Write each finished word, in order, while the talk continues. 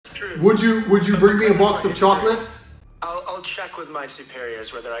true. Would you bring me a box of chocolates? I'll check with my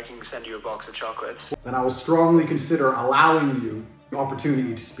superiors whether I can send you a box of chocolates. Then I will strongly consider allowing you the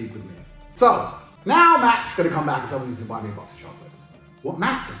opportunity to speak with me. So, now Matt's gonna come back and tell me he's gonna buy me a box of chocolates. What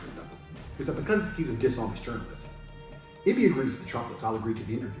Matt doesn't know is that because he's a dishonest journalist, if he agrees to the chocolates, I'll agree to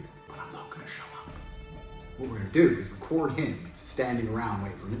the interview, but I'm not gonna show up. What we're gonna do is record him standing around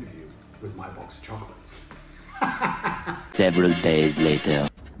waiting for an interview with my box of chocolates. Several days later.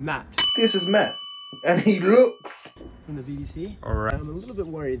 Matt. This is Matt, and he looks From the BBC. Alright. I'm a little bit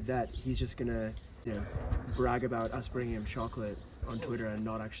worried that he's just gonna, you know, brag about us bringing him chocolate on Twitter and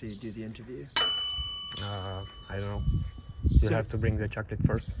not actually do the interview. I don't know. You have to bring the chocolate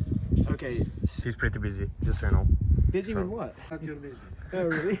first. Okay. He's pretty busy, just so you know. Busy with what? Not your business. Oh,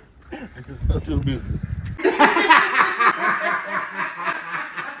 really? It's not your business.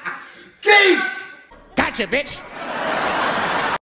 Keith! Gotcha, bitch!